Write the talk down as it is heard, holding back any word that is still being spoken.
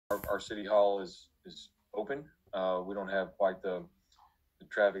our city hall is open. We don't have quite the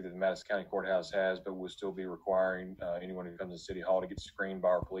traffic that the Madison County Courthouse has, but we'll still be requiring anyone who comes to City Hall to get screened by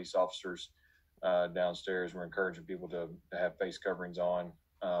our police officers downstairs. We're encouraging people to have face coverings on.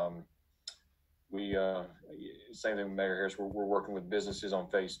 We Same thing with Mayor Harris. We're working with businesses on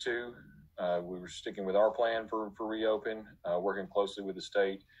phase two. We were sticking with our plan for reopen, working closely with the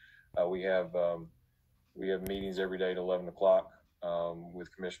state. We have meetings every day at 11 o'clock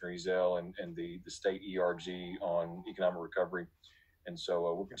with Commissioner Ezell and the state ERG on economic recovery. And so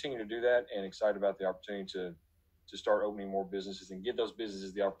we'll continue to do that, and excited about the opportunity to start opening more businesses and give those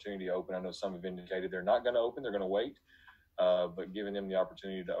businesses the opportunity to open. I know some have indicated they're not going to open, they're going to wait, but giving them the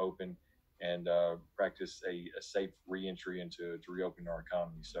opportunity to open and practice a safe reentry into reopening our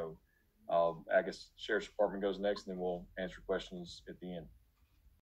economy. So I guess Sheriff's Department goes next, and then we'll answer questions at the end.